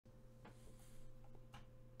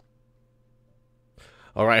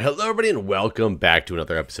Alright, hello everybody and welcome back to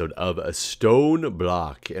another episode of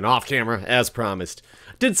Stoneblock. And off camera, as promised,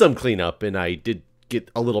 did some cleanup and I did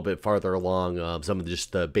get a little bit farther along some of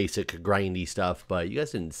just the basic grindy stuff, but you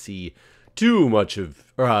guys didn't see too much of,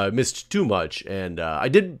 or missed too much, and I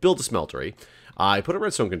did build a smeltery. I put a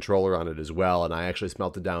redstone controller on it as well, and I actually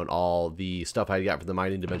smelted down all the stuff I got from the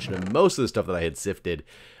mining dimension and most of the stuff that I had sifted,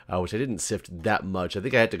 which I didn't sift that much. I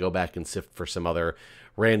think I had to go back and sift for some other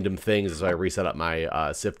random things, so I reset up my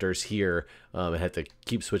sifters here. I had to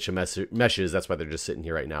keep switching meshes, that's why they're just sitting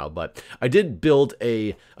here right now. But I did build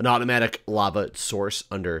an automatic lava source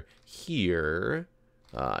under here.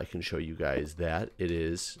 I can show you guys that. It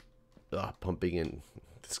is pumping in.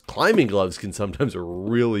 This climbing gloves can sometimes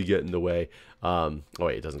really get in the way. Oh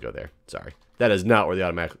wait, it doesn't go there. Sorry. That is not where the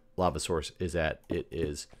automatic lava source is at. It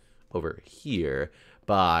is over here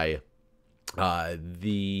by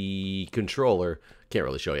the controller. Can't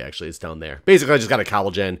really show you, actually. It's down there. Basically, I just got a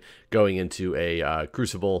cobble gen going into a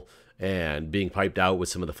crucible and being piped out with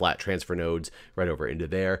some of the flat transfer nodes right over into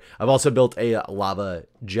there. I've also built a lava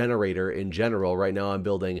generator in general. Right now I'm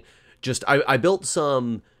building just, I built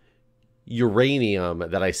some uranium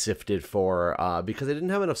that I sifted for because I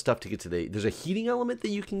didn't have enough stuff to get to there's a heating element that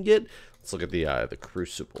you can get. Let's look at the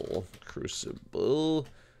crucible. If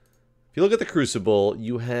you look at the crucible,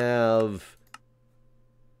 you have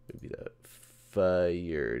maybe that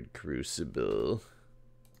fired crucible.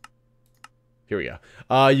 Here we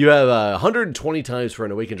go. You have 120 times for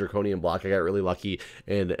an awakened draconian block. I got really lucky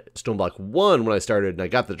in stone block 1 when I started, and I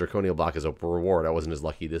got the draconian block as a reward. I wasn't as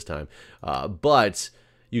lucky this time, but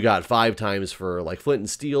you got 5 times for like flint and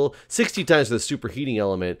steel, 60 times for the superheating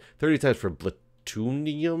element, 30 times for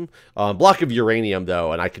plutonium. Block of uranium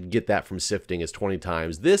though, and I could get that from sifting, is 20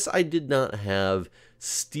 times. This I did not have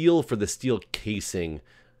steel for the steel casing,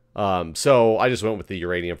 so I just went with the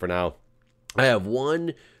uranium for now. I have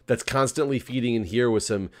one that's constantly feeding in here with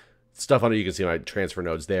some stuff on it. You can see my transfer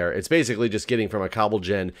nodes there. It's basically just getting from a cobble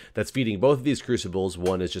gen that's feeding both of these crucibles.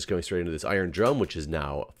 One is just going straight into this iron drum, which is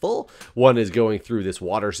now full. One is going through this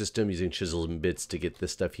water system using chisels and bits to get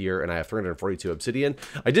this stuff here, and I have 342 obsidian.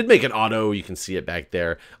 I did make an auto, you can see it back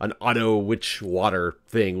there, an auto witch water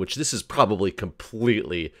thing, which this is probably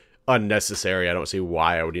completely unnecessary. I don't see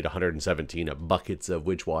why I would need 117 buckets of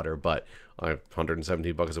witch water, but I have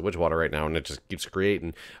 117 buckets of witch water right now, and it just keeps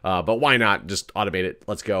creating. But why not just automate it?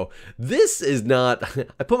 Let's go. This is not...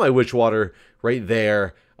 I put my witch water right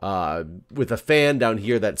there with a fan down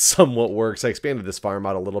here that somewhat works. I expanded this farm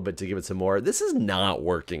out a little bit to give it some more. This is not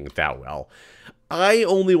working that well. I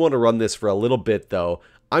only want to run this for a little bit, though.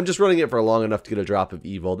 I'm just running it for long enough to get a drop of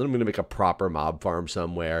evil. Then I'm going to make a proper mob farm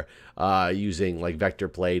somewhere using like vector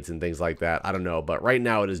plates and things like that. I don't know, but right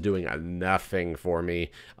now it is doing nothing for me.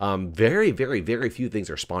 Very, very, very few things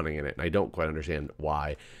are spawning in it, and I don't quite understand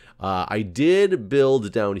why. I did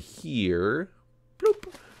build down here.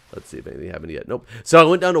 Bloop. Let's see if anything happened yet. Nope. So I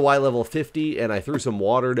went down to Y level 50, and I threw some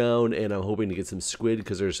water down, and I'm hoping to get some squid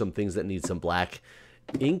because there's some things that need some black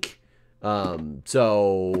ink.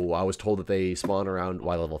 So I was told that they spawn around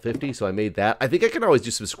Y level 50, so I made that. I think I can always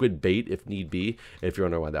do some squid bait if need be. And if you're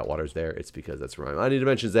wondering why that water's there, it's because that's where my mining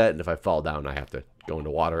dimension's at, and if I fall down, I have to go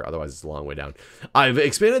into water, otherwise it's a long way down. I've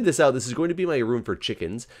expanded this out. This is going to be my room for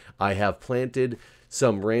chickens. I have planted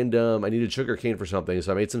some random, I needed sugar cane for something,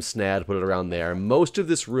 so I made some snad, put it around there. Most of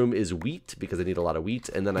this room is wheat, because I need a lot of wheat,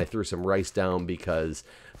 and then I threw some rice down because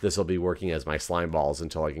this will be working as my slime balls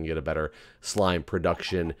until I can get a better slime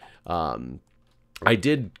production. I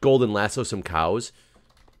did golden lasso some cows.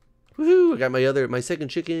 Woohoo! I got my second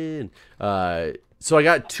chicken. So I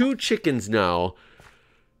got 2 chickens now.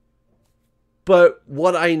 But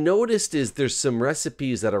what I noticed is there's some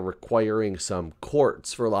recipes that are requiring some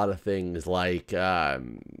quartz for a lot of things, like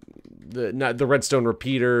the redstone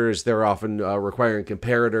repeaters. They're often requiring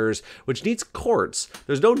comparators, which needs quartz.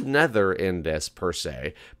 There's no nether in this per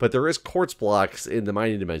se, but there is quartz blocks in the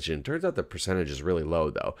mining dimension. Turns out the percentage is really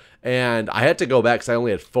low though, and I had to go back because I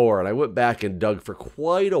only had 4, and I went back and dug for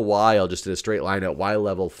quite a while just in a straight line at Y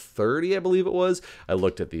level 30, I believe it was. I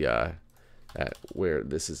looked at the at where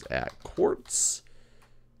this is at quartz,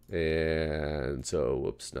 and so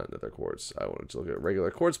whoops, not another quartz. I wanted to look at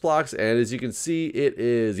regular quartz blocks, and as you can see, it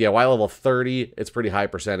is Y level 30. It's pretty high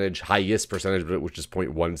percentage, highest percentage, which is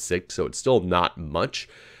 0.16, so it's still not much.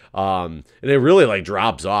 And it really like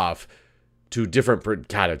drops off to different.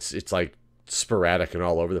 God, it's like sporadic and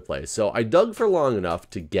all over the place. So I dug for long enough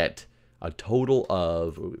to get a total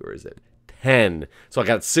of, where is it, 10. So I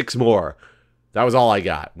got 6 more. That was all I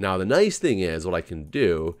got. Now, the nice thing is, what I can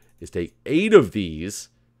do is take 8 of these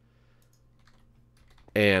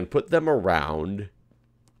and put them around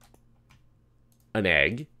an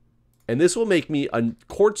egg, and this will make me a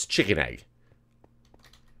quartz chicken egg.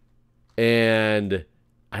 And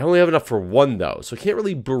I only have enough for one, though, so I can't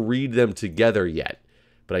really breed them together yet.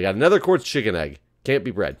 But I got another quartz chicken egg. Can't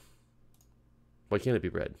be bred. Why can't it be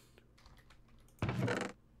bred? I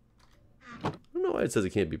don't know why it says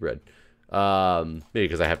it can't be bred. Maybe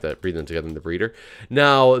because I have to breed them together in the breeder.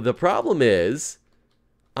 Now, the problem is,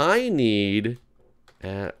 I need,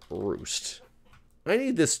 at roost, I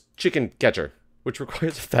need this chicken catcher, which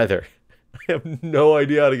requires a feather. I have no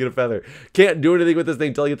idea how to get a feather. Can't do anything with this thing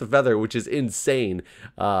until I get the feather, which is insane.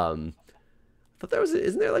 I thought there was,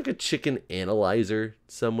 isn't there like a chicken analyzer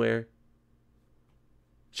somewhere?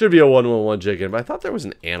 Should be a 111 chicken, but I thought there was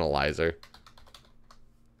an analyzer.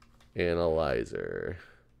 Analyzer.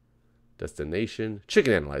 Destination.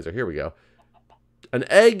 Chicken analyzer. Here we go. An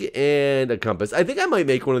egg and a compass. I think I might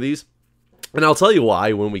make one of these. And I'll tell you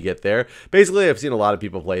why when we get there. Basically, I've seen a lot of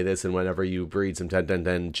people play this, and whenever you breed some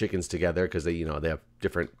 10-10-10 chickens together, because they, they have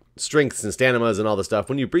different strengths and stamina's and all the stuff,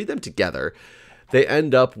 when you breed them together, they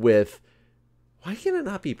end up with, why can't it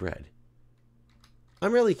not be bred?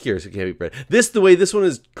 I'm really curious if it can't be bred. The way this one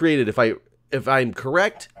is created, if I'm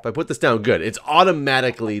correct, if I put this down, good. It's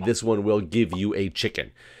automatically, this one will give you a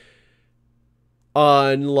chicken.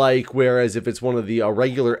 Unlike, whereas if it's one of a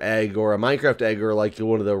regular egg or a Minecraft egg or like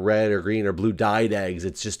one of the red or green or blue dyed eggs,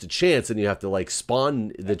 it's just a chance, and you have to like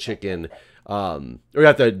spawn the chicken, or you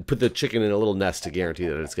have to put the chicken in a little nest to guarantee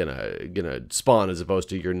that it's gonna spawn, as opposed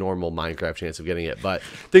to your normal Minecraft chance of getting it. But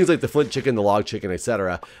things like the flint chicken, the log chicken,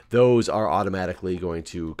 etc., those are automatically going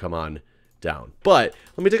to come on down. But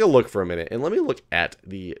let me take a look for a minute, and let me look at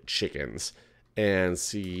the chickens and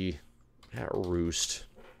see at roost.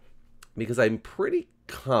 Because I'm pretty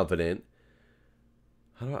confident.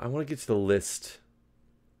 I want to get to the list.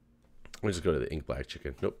 Let me just go to the ink black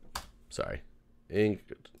chicken. Nope. Sorry. An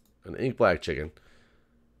ink black chicken.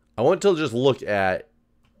 I want to just look at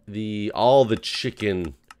all the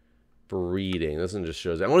chicken breeding. This one just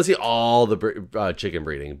shows it. I want to see all the chicken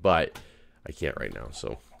breeding, but I can't right now.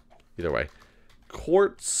 So either way.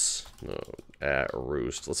 Quartz at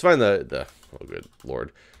roost. Let's find the oh good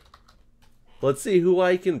lord. Let's see who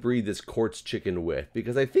I can breed this quartz chicken with,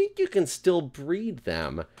 because I think you can still breed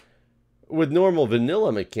them with normal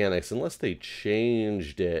vanilla mechanics unless they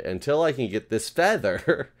changed it until I can get this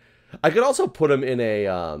feather. I could also put them in a,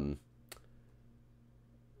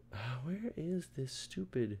 where is this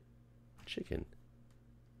stupid chicken?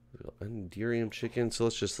 Enderium chicken. So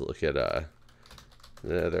let's just look at,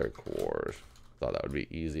 nether quartz. Thought that would be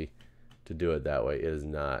easy to do it that way. It is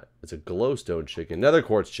not. It's a glowstone chicken. Nether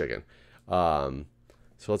quartz chicken. So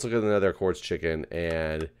let's look at another quartz chicken,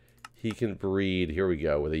 and he can breed, here we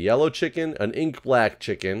go, with a yellow chicken, an ink black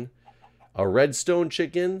chicken, a redstone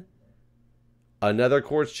chicken, another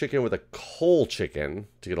quartz chicken with a coal chicken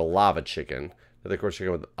to get a lava chicken, another quartz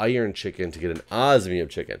chicken with iron chicken to get an osmium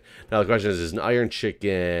chicken. Now the question is an iron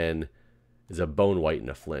chicken is a bone white and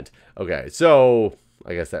a flint? Okay, so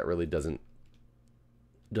I guess that really doesn't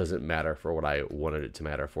matter for what I wanted it to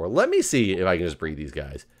matter for. Let me see if I can just breed these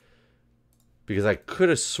guys. Because I could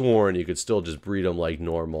have sworn you could still just breed them like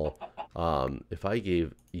normal. If I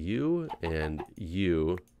gave you and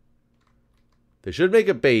you, they should make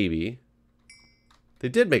a baby. They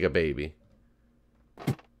did make a baby.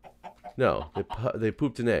 No, they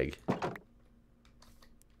pooped an egg.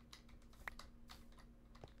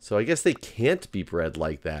 So I guess they can't be bred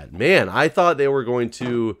like that. Man, I thought they were going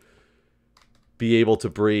to be able to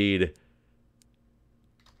breed.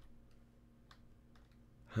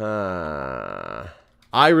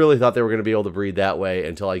 I really thought they were going to be able to breed that way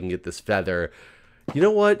until I can get this feather. You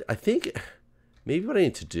know what? I think maybe what I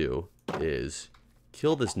need to do is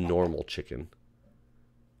kill this normal chicken.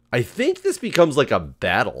 I think this becomes like a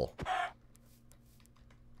battle.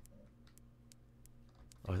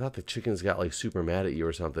 Oh, I thought the chickens got like super mad at you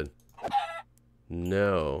or something.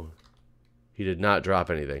 No. He did not drop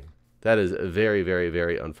anything. That is very, very,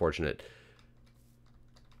 very unfortunate.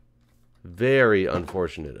 Very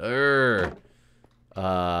unfortunate.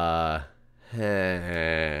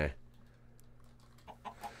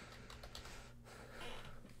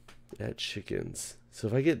 At chickens. So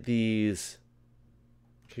if I get these,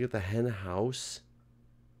 can I get the hen house?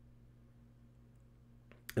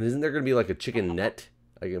 And isn't there going to be like a chicken net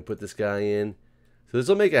I can put this guy in? So this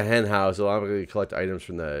will make a hen house. So I'm going to collect items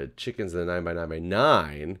from the chickens in the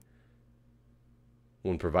 9x9x9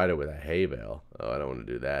 when provided with a hay bale. Oh, I don't want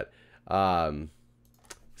to do that.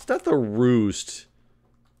 It's not the roost.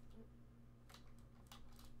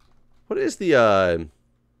 What is the,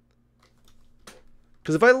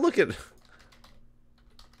 because if I look at,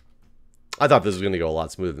 I thought this was going to go a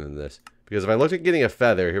lot smoother than this. Because if I looked at getting a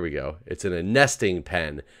feather, here we go. It's in a nesting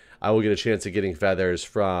pen. I will get a chance of getting feathers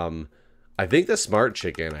from, I think, the smart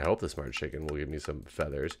chicken. I hope the smart chicken will give me some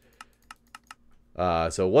feathers.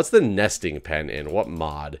 So what's the nesting pen in? What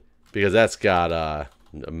mod? Because that's got a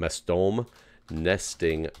mestome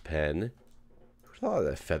nesting pen. I thought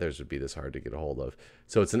that feathers would be this hard to get a hold of.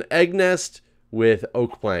 So it's an egg nest with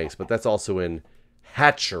oak planks, but that's also in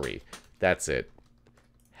hatchery. That's it.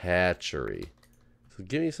 Hatchery. So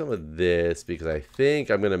give me some of this because I think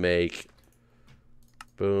I'm going to make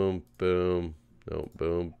boom, boom, no,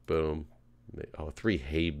 boom, boom. Oh, 3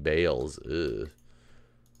 hay bales. Ugh.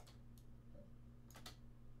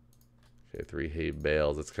 Okay, 3 hay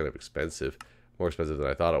bales. That's kind of expensive. More expensive than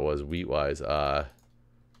I thought it was wheat-wise. I'm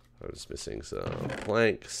just missing some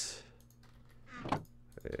planks.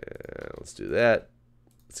 And let's do that.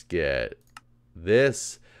 Let's get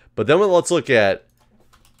this. But then let's look at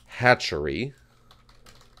hatchery.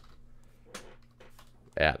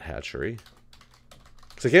 At hatchery.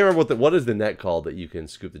 Because I can't remember what is the net called that you can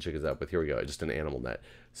scoop the chickens up with. Here we go. Just an animal net.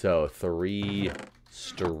 So 3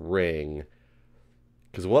 string.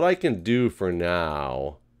 Because what I can do for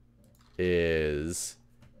now is,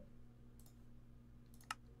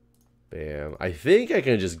 bam, I think I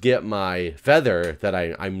can just get my feather that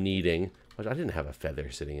I'm needing. But I didn't have a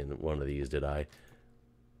feather sitting in one of these, did I?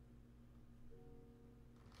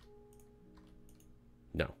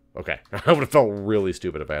 No. Okay. I would have felt really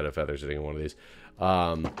stupid if I had a feather sitting in one of these.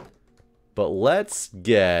 But let's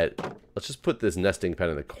just put this nesting pen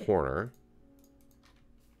in the corner.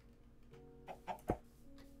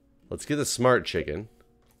 Let's get the smart chicken.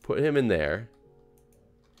 Put him in there.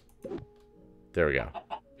 There we go.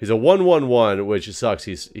 He's a 1-1-1, which sucks.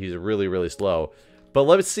 He's really, really slow. But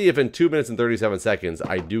let's see if in 2 minutes and 37 seconds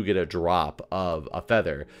I do get a drop of a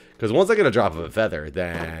feather. Because once I get a drop of a feather,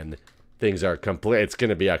 then things are complete. It's going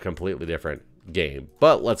to be a completely different game.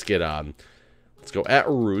 But let's get let's go at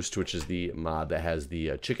roost, which is the mod that has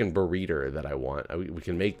the chicken breeder that I want. We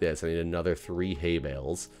can make this. I need another 3 hay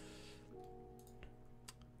bales.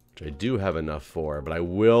 I do have enough for, but I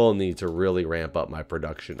will need to really ramp up my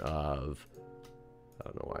production of, I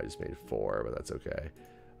don't know why I just made 4, but that's okay.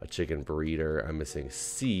 A chicken breeder. I'm missing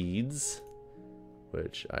seeds,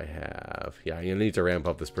 which I have. Yeah, I'm going to need to ramp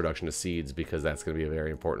up this production of seeds because that's going to be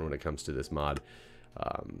very important when it comes to this mod.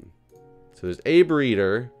 So there's a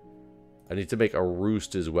breeder. I need to make a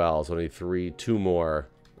roost as well, so I need 2 more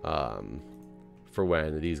for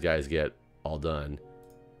when these guys get all done.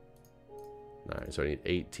 9, so I need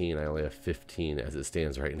 18. I only have 15 as it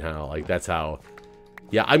stands right now. Like, that's how.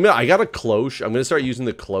 Yeah, I got a cloche. I'm gonna start using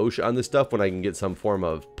the cloche on this stuff when I can get some form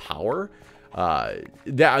of power.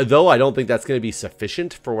 Though I don't think that's gonna be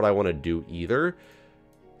sufficient for what I want to do either.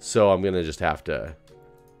 So I'm gonna just have to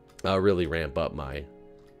really ramp up my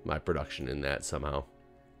production in that somehow.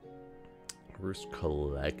 Roost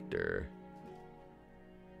collector.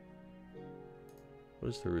 What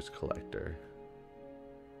is the roost collector?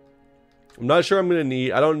 I'm not sure I'm going to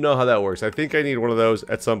need. I don't know how that works. I think I need one of those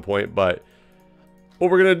at some point, but what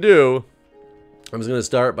we're going to do, I'm just going to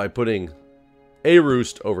start by putting a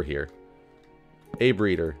roost over here, a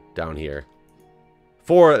breeder down here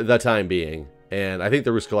for the time being. And I think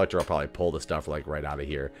the roost collector will probably pull the stuff like right out of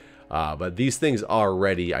here. But these things are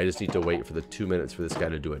ready. I just need to wait for the 2 minutes for this guy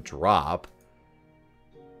to do a drop.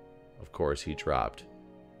 Of course, he dropped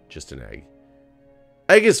just an egg.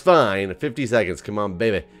 Egg is fine. 50 seconds. Come on,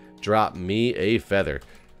 baby. Drop me a feather.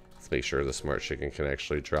 Let's make sure the smart chicken can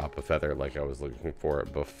actually drop a feather like I was looking for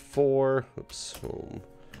it before. Oops.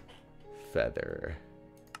 Feather.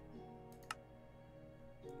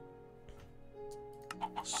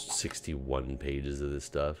 61 pages of this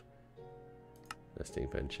stuff. Nesting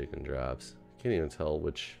pen chicken drops. Can't even tell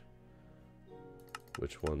which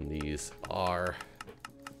one these are.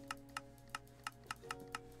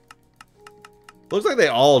 Looks like they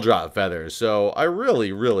all drop feathers, so I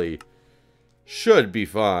really, really should be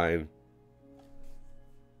fine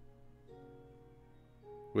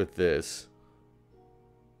with this.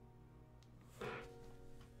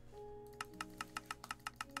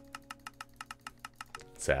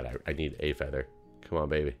 Sad, I need a feather. Come on,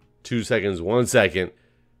 baby. 2 seconds, 1 second.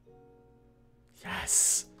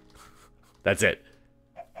 Yes. That's it.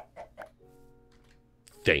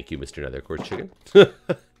 Thank you, Mr. Nethercore Chicken.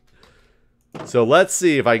 So let's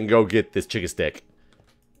see if I can go get this chicken stick.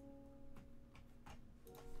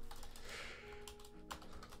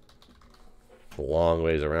 A long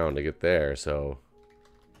ways around to get there, so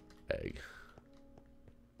egg.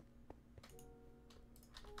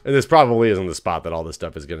 And this probably isn't the spot that all this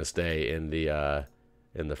stuff is going to stay in the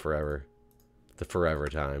forever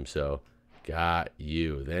time. So Got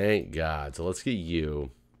you. Thank God. So let's get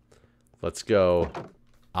you. Let's go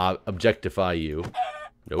objectify you.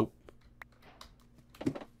 Nope.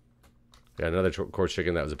 Got another quartz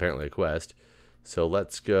chicken that was apparently a quest. So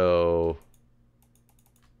let's go.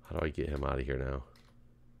 How do I get him out of here now?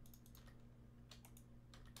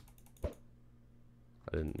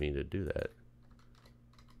 I didn't mean to do that.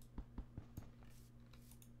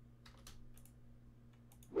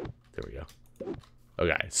 There we go.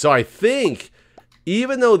 Okay, so I think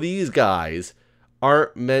even though these guys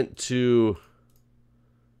aren't meant to...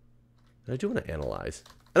 I do want to analyze.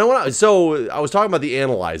 And I want to... So I was talking about the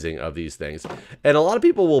analyzing of these things. And a lot of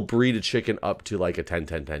people will breed a chicken up to like a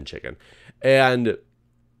 10-10-10 chicken. And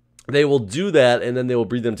they will do that, and then they will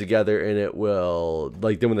breed them together, and it will,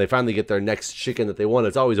 like, then when they finally get their next chicken that they want,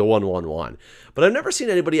 it's always a 1-1-1. But I've never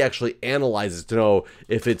seen anybody actually analyze it to know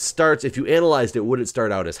if it starts, if you analyzed it, would it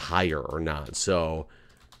start out as higher or not? So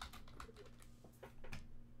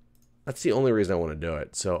that's the only reason I want to do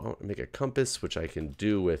it. So I want to make a compass, which I can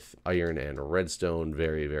do with iron and redstone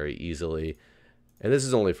very, very easily. And this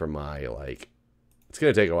is only for my, like, it's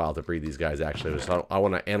going to take a while to breed these guys, actually. So I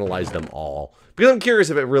want to analyze them all, because I'm curious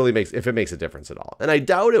if it really makes a difference at all. And I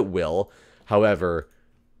doubt it will. However,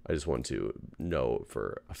 I just want to know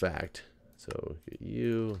for a fact. So get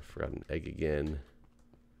you. Forgot an egg again.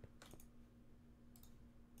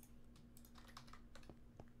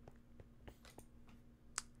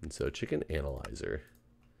 And so chicken analyzer.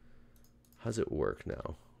 How's it work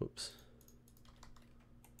now? Oops.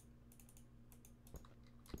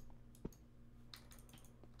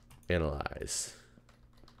 Analyze.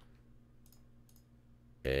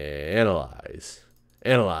 Analyze.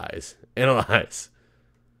 Analyze. Analyze.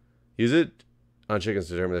 Use it on chickens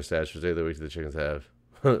to determine their stats for the day of the week the chickens have.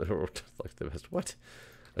 Like the best. What?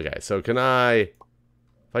 Okay, so can I...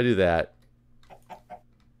 If I do that...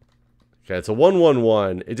 Okay, it's a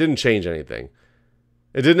 1-1-1. It didn't change anything.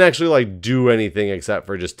 It didn't actually, like, do anything except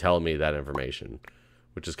for just tell me that information.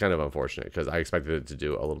 Which is kind of unfortunate, because I expected it to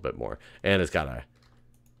do a little bit more. And it's got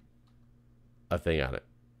a thing on it.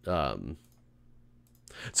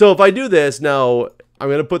 So if I do this, now I'm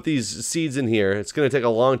going to put these seeds in here. It's going to take a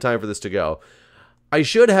long time for this to go. I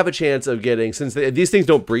should have a chance of getting, since these things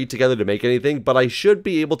don't breed together to make anything, but I should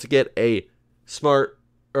be able to get a smart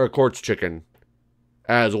or a quartz chicken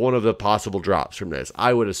as one of the possible drops from this,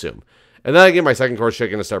 I would assume. And then I get my second quartz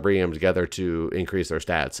chicken to start breeding them together to increase their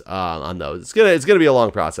stats on those. It's gonna be a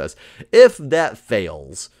long process. If that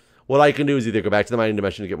fails, what I can do is either go back to the mining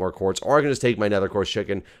dimension to get more quartz, or I can just take my nether quartz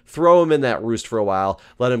chicken, throw them in that roost for a while,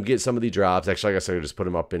 let him get some of the drops. Actually, I guess I could just put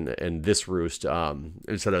him up in this roost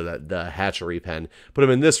instead of the hatchery pen. Put him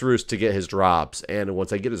in this roost to get his drops, and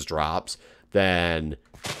once I get his drops, then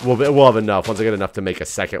we'll have enough. Once I get enough to make a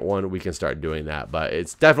second one, we can start doing that. But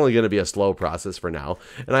it's definitely going to be a slow process for now.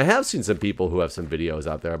 And I have seen some people who have some videos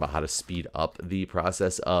out there about how to speed up the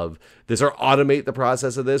process of this, or automate the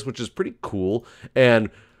process of this, which is pretty cool. And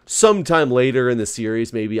sometime later in the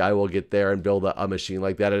series, maybe I will get there and build a machine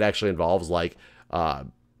like that. It actually involves, like,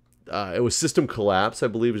 it was System Collapse, I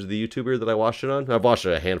believe, is the YouTuber that I watched it on. I've watched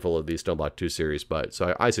a handful of these Stoneblock 2 series, but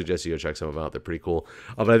so I suggest you go check some of them out. They're pretty cool.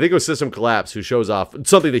 But I think it was System Collapse who shows off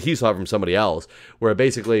something that he saw from somebody else, where it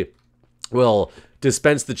basically will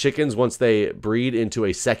dispense the chickens once they breed into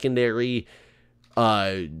a secondary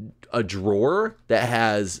a drawer that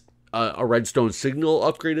has a redstone signal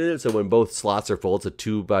upgrade in it. So when both slots are full, it's a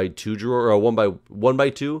 2x2 drawer, or a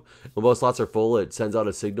 1x2. When both slots are full, it sends out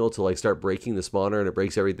a signal to, like, start breaking the spawner, and it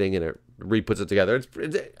breaks everything and it re-puts it together.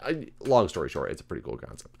 Long story short, it's a pretty cool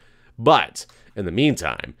concept. But in the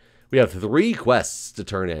meantime, we have 3 quests to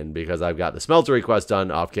turn in, because I've got the smeltery quest done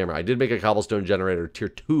off camera. I did make a cobblestone generator tier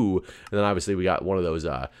 2, and then obviously we got one of those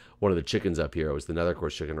one of the chickens up here. It was the nether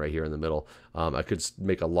quartz chicken right here in the middle. I could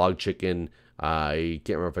make a log chicken. I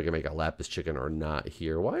can't remember if I can make a lapis chicken or not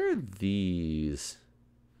here. Why are these?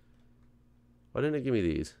 Why didn't it give me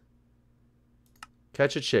these?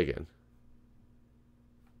 Catch a chicken.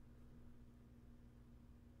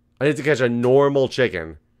 I need to catch a normal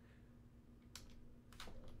chicken,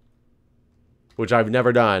 which I've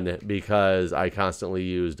never done because I constantly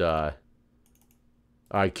used, I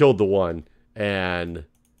killed the one, and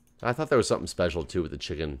I thought there was something special too with the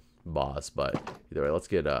chicken boss, but either way, let's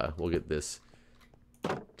get, we'll get this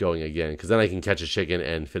going again, because then I can catch a chicken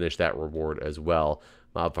and finish that reward as well.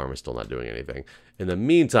 Mob farm is still not doing anything. In the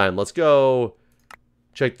meantime, let's go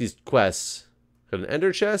check these quests. Got an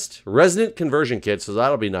ender chest, resonant conversion kit, so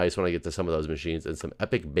that'll be nice when I get to some of those machines, and some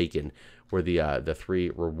epic bacon were the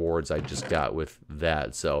 3 rewards I just got with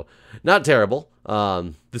that. So not terrible.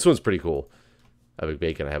 This one's pretty cool. Epic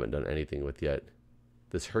bacon I haven't done anything with yet.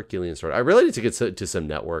 this Herculean sword. I really need to get to some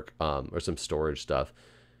network or some storage stuff,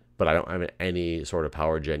 but I don't have any sort of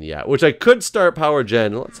power gen yet, which I could start power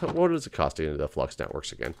gen. What does it cost to get into the Flux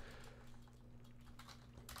networks again?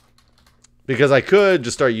 Because I could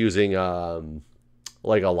just start using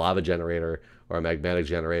like a lava generator or a magmatic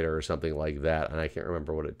generator or something like that, and I can't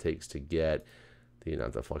remember what it takes to get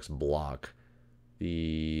not the Flux block,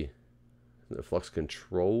 the Flux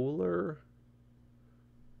controller.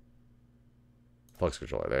 Flux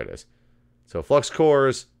controller, there it is. So Flux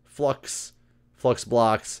cores, Flux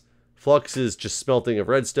blocks. Flux is just smelting of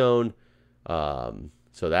redstone. So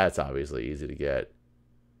that's obviously easy to get.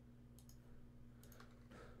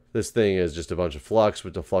 This thing is just a bunch of Flux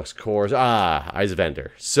with the Flux cores. Ice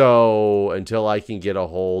vendor. So until I can get a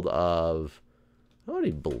hold of... I don't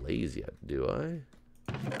need blaze yet, do I?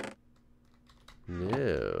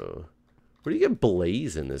 No. Where do you get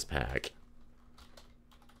blaze in this pack?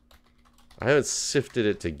 I haven't sifted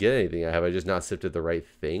it to get anything. Have I just not sifted the right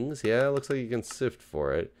things? Yeah, it looks like you can sift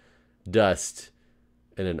for it. Dust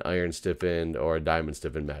and an iron stiffened or a diamond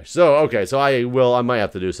stiffened mesh. So, okay, so I might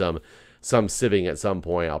have to do some sieving at some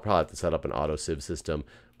point. I'll probably have to set up an auto sieve system,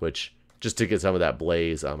 which just to get some of that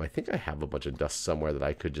blaze. I think I have a bunch of dust somewhere that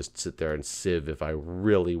I could just sit there and sieve if I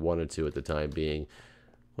really wanted to at the time being.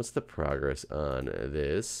 What's the progress on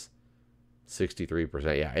this?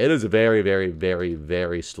 63%. Yeah, it is a very, very, very,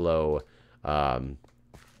 very slow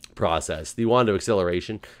process. The wand of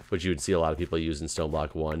acceleration, which you would see a lot of people use in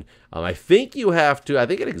Stoneblock 1. I think you have to, I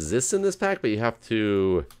think it exists in this pack, but you have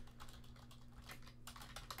to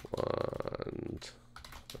wand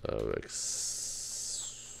of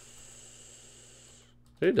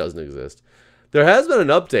it doesn't exist. There has been an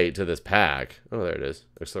update to this pack. Oh, there it is.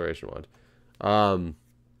 Acceleration wand.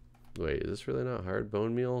 Wait, is this really not hard?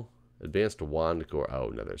 Bone meal? Advanced wand core. Oh,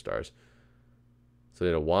 nether stars. So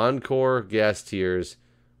you need a wand core, gas tiers.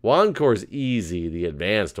 Wand core is easy. The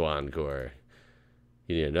advanced wand core.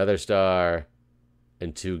 You need another star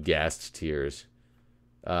and 2 gassed tiers.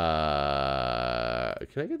 Can I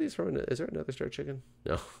get these from? Is there another star chicken?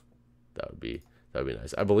 No, that would be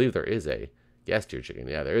nice. I believe there is a gas tier chicken.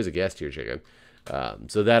 Yeah, there is a gas tier chicken.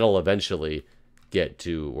 So that'll eventually get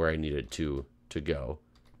to where I need it to go.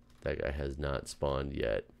 That guy has not spawned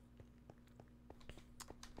yet.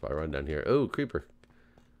 If I run down here, oh, creeper.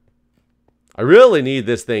 I really need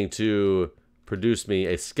this thing to produce me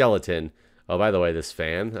a skeleton. Oh, by the way, this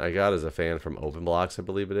fan I got is a fan from Open Blocks, I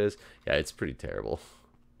believe it is. Yeah, it's pretty terrible.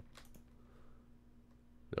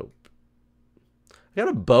 Nope. I got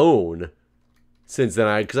a bone since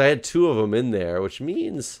then, because I had 2 of them in there, which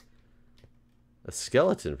means a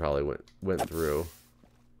skeleton probably went through.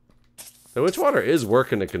 The witch water is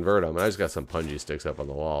working to convert them. I just got some punji sticks up on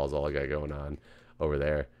the walls. All I got going on over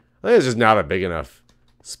there. I think it's just not a big enough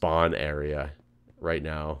spawn area right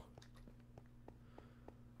now.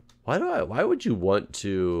 Why would you want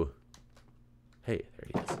to... Hey, there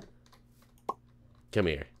he is. Come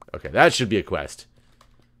here. Okay, that should be a quest.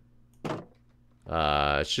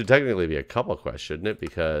 It should technically be a couple quests, shouldn't it?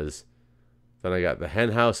 Because then I got the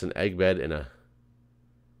hen house, an egg bed, and a...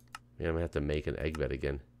 Man, I'm gonna have to make an egg bed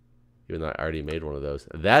again. Even though I already made one of those.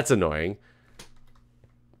 That's annoying.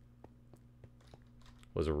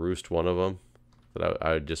 Was a roost one of them that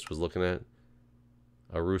I just was looking at?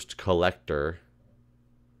 A roost collector.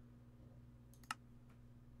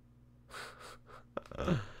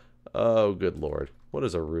 Oh, good lord. What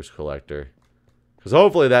is a roost collector? Because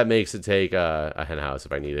hopefully that makes it take a hen house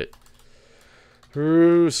if I need it.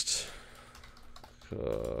 Roost.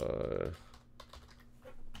 So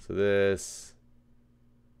this...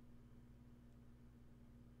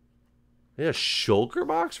 Yeah, shulker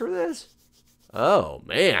box for this? Oh,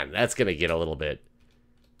 man. That's going to get a little bit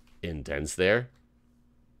intense there.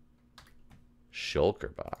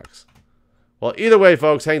 Shulker box. Well, either way,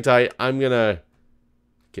 folks, hang tight. I'm going to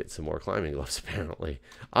get some more climbing gloves, apparently.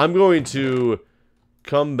 I'm going to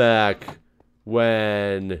come back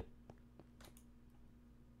when...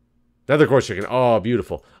 Nether quartz chicken. Oh,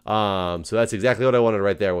 beautiful. So that's exactly what I wanted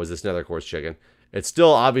right there was this nether quartz chicken. It's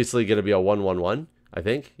still obviously going to be a 1-1-1, I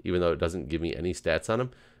think, even though it doesn't give me any stats on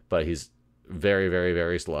him. But he's very, very,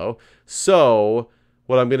 very slow. So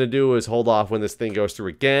what I'm going to do is hold off when this thing goes through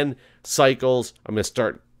again. Cycles. I'm going to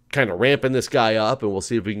start kind of ramping this guy up, and we'll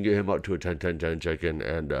see if we can get him up to a 10-10-10 chicken.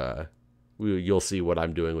 And you'll see what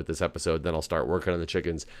I'm doing with this episode. Then I'll start working on the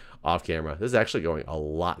chickens off camera. This is actually going a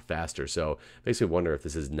lot faster, so it makes me wonder if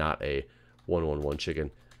this is not a 1-1-1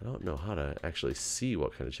 chicken. I don't know how to actually see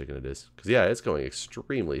what kind of chicken it is. Because, yeah, it's going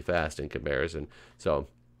extremely fast in comparison. So,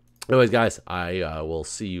 anyways, guys, I will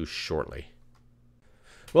see you shortly.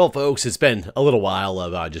 Well, folks, it's been a little while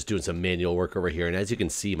of just doing some manual work over here, and as you can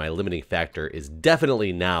see, my limiting factor is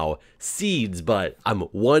definitely now seeds, but I'm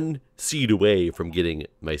one seed away from getting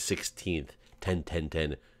my 16th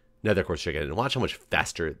 10-10-10 nether quartz chicken. And watch how much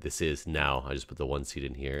faster this is now. I just put the one seed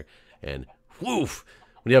in here, and woof!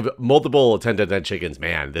 When you have multiple 10-10-10 chickens,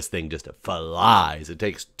 man, this thing just flies. It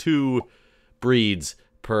takes 2 breeds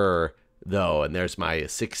per, though, and there's my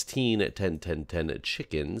 16 10-10-10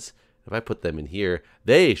 chickens. If I put them in here,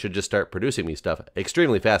 they should just start producing me stuff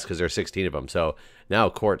extremely fast because there's 16 of them. So now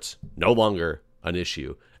quartz, no longer an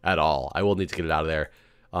issue at all. I will need to get it out of there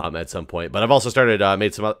at some point. But I've also started,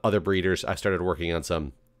 made some other breeders. I started working on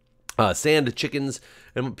some sand chickens.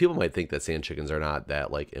 And people might think that sand chickens are not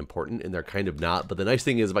that like important, and they're kind of not. But the nice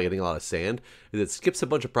thing is about getting a lot of sand is it skips a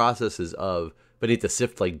bunch of processes of beneath the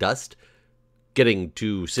sift like dust, getting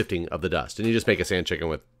to sifting of the dust. And you just make a sand chicken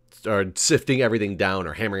with or sifting everything down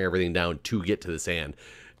or hammering everything down to get to the sand.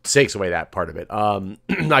 It takes away that part of it.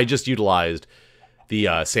 I just utilized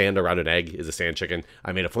the sand around an egg is a sand chicken.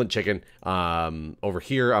 I made a flint chicken. Over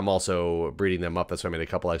here, I'm also breeding them up. That's why I made a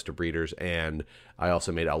couple extra breeders. And I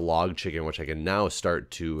also made a log chicken, which I can now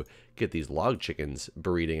start to get these log chickens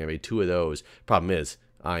breeding. I made 2 of those. Problem is,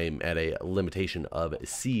 I'm at a limitation of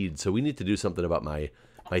seeds. So we need to do something about my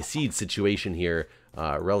seed situation here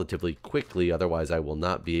relatively quickly. Otherwise, I will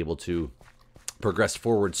not be able to progress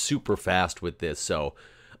forward super fast with this. So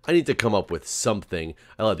I need to come up with something.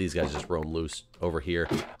 I let these guys just roam loose over here.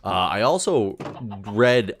 I also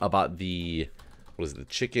read about the, what is it, the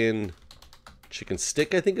chicken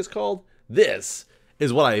stick, I think it's called. This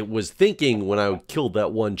is what I was thinking when I killed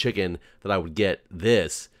that one chicken, that I would get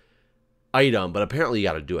this item, but apparently you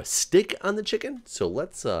got to do a stick on the chicken. So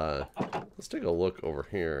let's take a look over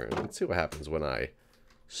here and let's see what happens when I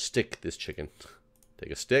stick this chicken. Take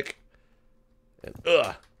a stick and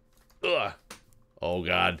oh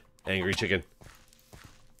god, angry chicken.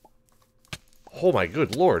 Oh my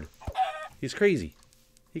good lord, he's crazy.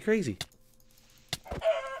 He's crazy.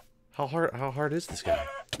 How hard is this guy?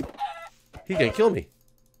 He's gonna kill me.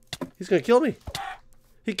 He's gonna kill me.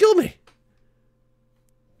 He killed me.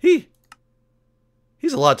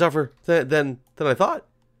 He's a lot tougher than I thought.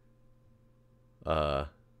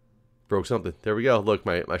 Broke something. There we go. Look,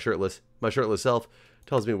 my shirtless self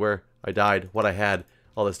tells me where I died, what I had,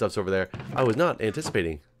 all this stuff's over there. I was not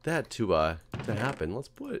anticipating that to happen. Let's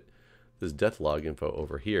put this death log info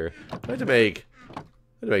over here. I had to make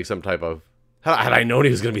some type of. Had I known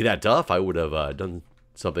he was gonna be that tough, I would have done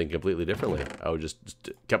something completely differently. I would just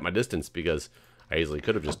kept my distance, because I easily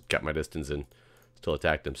could have just kept my distance and still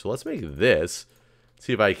attacked him. So let's make this.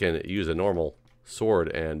 See if I can use a normal sword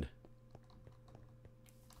and...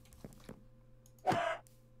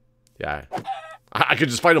 Yeah. I could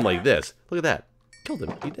just fight him like this. Look at that. Killed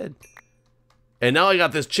him. He did. And now I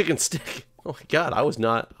got this chicken stick. Oh my god, I was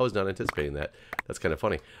not anticipating that. That's kind of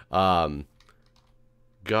funny. Got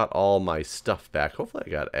all my stuff back. Hopefully I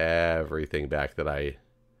got everything back that I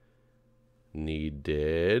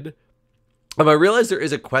needed. I realized there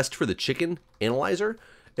is a quest for the chicken analyzer.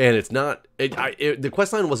 And it's not, the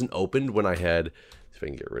quest line wasn't opened when I had, see if I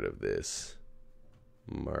can get rid of this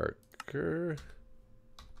marker.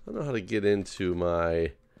 I don't know how to get into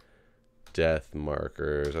my death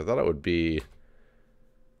markers. I thought it would be,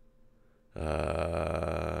 I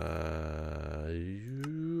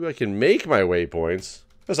can make my waypoints.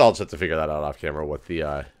 I guess I'll just have to figure that out off camera, what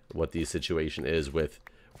the situation is with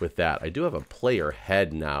that. I do have a player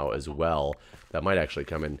head now as well. That might actually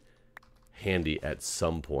come in handy at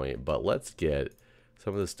some point, but let's get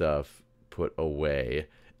some of the stuff put away.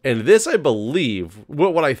 And this, I believe,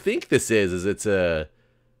 what I think this is it's a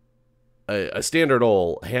standard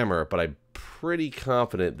old hammer, but I'm pretty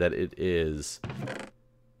confident that it is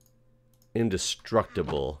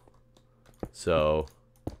indestructible. So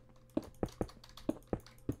I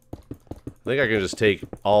think I can just take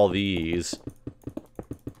all these.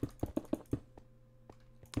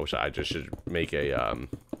 Which I just should make a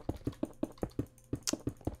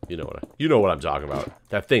you know what I'm talking about.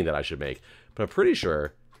 That thing that I should make. But I'm pretty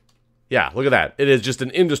sure. Yeah, look at that. It is just an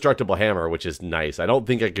indestructible hammer, which is nice. I don't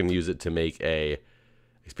think I can use it to make a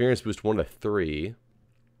experience boost 1 to 3.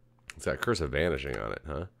 It's got Curse of Vanishing on it,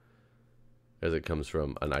 huh? As it comes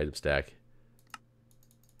from an item stack.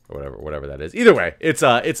 Or whatever that is. Either way,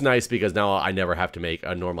 it's nice because now I never have to make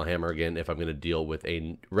a normal hammer again if I'm going to deal with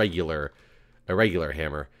a regular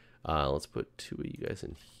hammer. Let's put 2 of you guys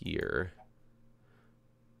in here.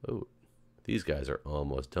 Oh, these guys are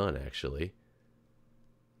almost done, actually.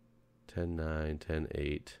 10-9,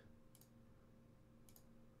 10-8.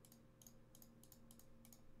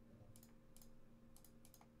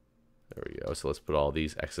 There we go. So let's put all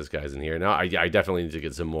these excess guys in here. Now I definitely need to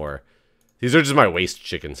get some more. These are just my waste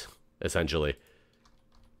chickens, essentially.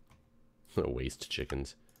 Waste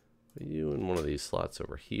chickens. Put you in one of these slots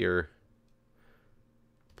over here.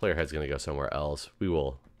 Player head's gonna go somewhere else. We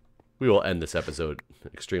will end this episode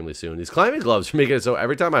extremely soon. These climbing gloves are making it so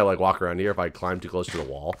every time I like walk around here, if I climb too close to the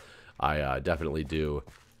wall, I definitely do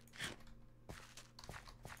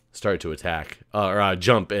start to attack or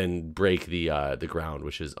jump and break the ground,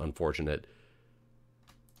 which is unfortunate.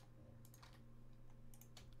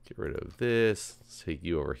 Get rid of this. Let's take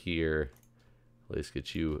you over here. At least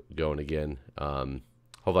get you going again.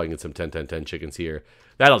 Hopefully I can get some 10-10-10 chickens here.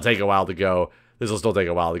 That'll take a while to go. This will still take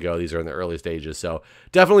a while to go. These are in the early stages, so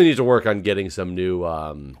definitely need to work on getting some new.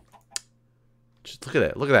 Just look at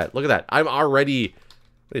that! Look at that! Look at that! I'm already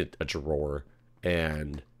a drawer,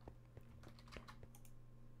 and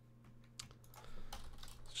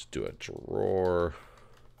let's do a drawer.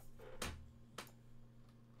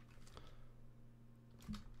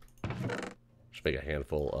 Just make a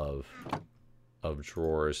handful of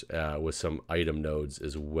drawers with some item nodes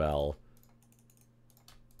as well.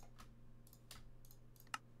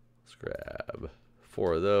 Grab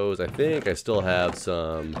 4 of those. I think I still have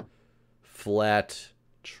some flat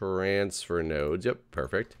transfer nodes. Yep,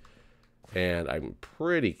 perfect. And I'm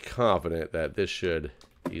pretty confident that this should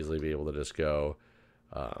easily be able to just go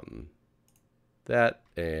that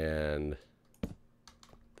and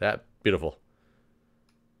that. Beautiful.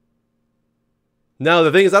 Now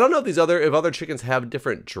the thing is, I don't know if other chickens have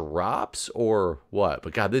different drops or what.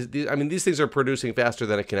 But God, I mean, these things are producing faster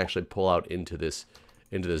than it can actually pull out into this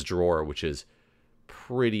drawer, which is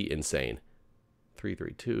pretty insane.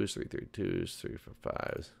 3-3-2s, 3-3-2s,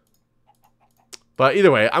 3-4-5s. But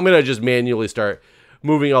either way, I'm gonna just manually start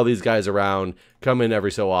moving all these guys around, come in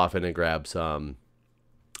every so often and grab some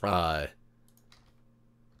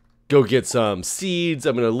go get some seeds.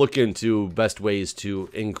 I'm gonna look into best ways to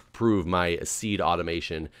improve my seed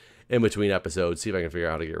automation in between episodes, see if I can figure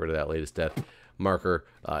out how to get rid of that latest death marker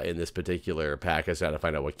in this particular pack. I just gotta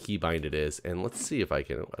find out what keybind it is, and let's see if I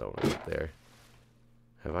can. I don't want to get there.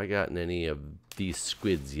 Have I gotten any of these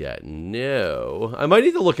squids yet? No. I might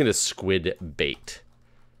need to look into squid bait.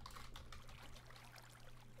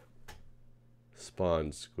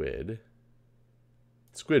 Spawn squid.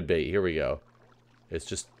 Squid bait. Here we go. It's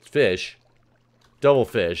just fish. Double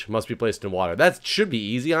fish must be placed in water. That should be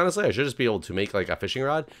easy, honestly. I should just be able to make like a fishing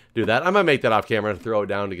rod. Do that. I might make that off camera and throw it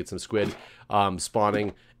down to get some squid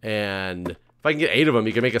spawning. And if I can get 8 of them,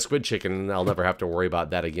 you can make a squid chicken, and I'll never have to worry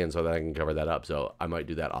about that again, so that I can cover that up. So I might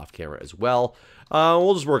do that off camera as well.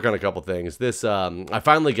 We'll just work on a couple things. This I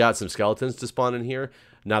finally got some skeletons to spawn in here.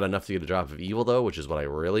 Not enough to get a drop of evil, though, which is what I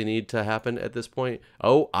really need to happen at this point.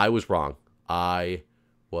 Oh, I was wrong. I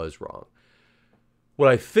was wrong. What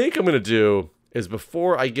I think I'm going to do is,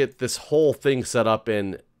 before I get this whole thing set up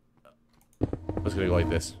in, I was going to go like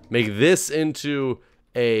this. Make this into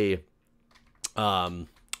a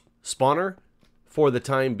spawner for the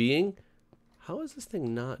time being. How is this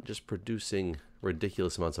thing not just producing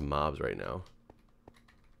ridiculous amounts of mobs right now?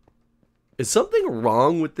 Is something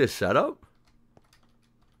wrong with this setup?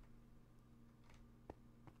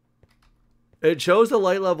 It shows the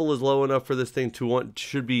light level is low enough for this thing to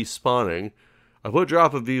should be spawning. I put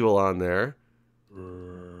drop of evil on there.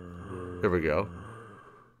 There we go.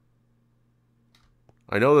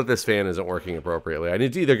 I know that this fan isn't working appropriately. I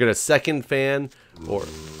need to either get a second fan or...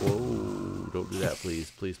 Whoa, don't do that,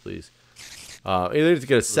 please. Please, please. Either need to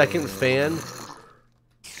get a second fan.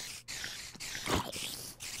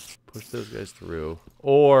 Push those guys through.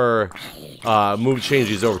 Or change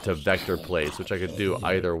these over to vector plates, which I could do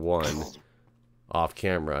either one off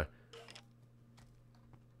camera.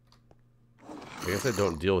 I guess I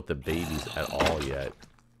don't deal with the babies at all yet.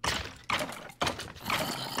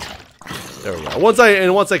 There we go. Once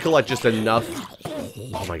I collect just enough.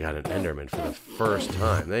 Oh my god, an Enderman for the first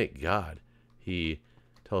time. Thank God. He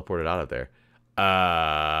teleported out of there.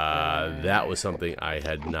 That was something I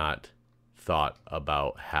had not thought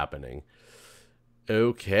about happening.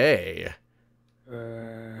 Okay.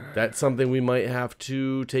 That's something we might have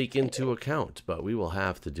to take into account, but we will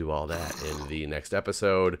have to do all that in the next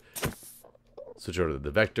episode. Switch over to the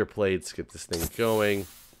vector plates, get this thing going.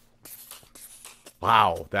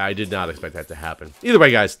 Wow, I did not expect that to happen. Either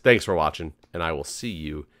way, guys, thanks for watching, and I will see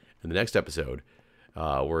you in the next episode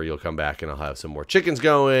where you'll come back and I'll have some more chickens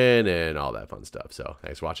going and all that fun stuff. So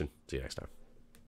thanks for watching. See you next time.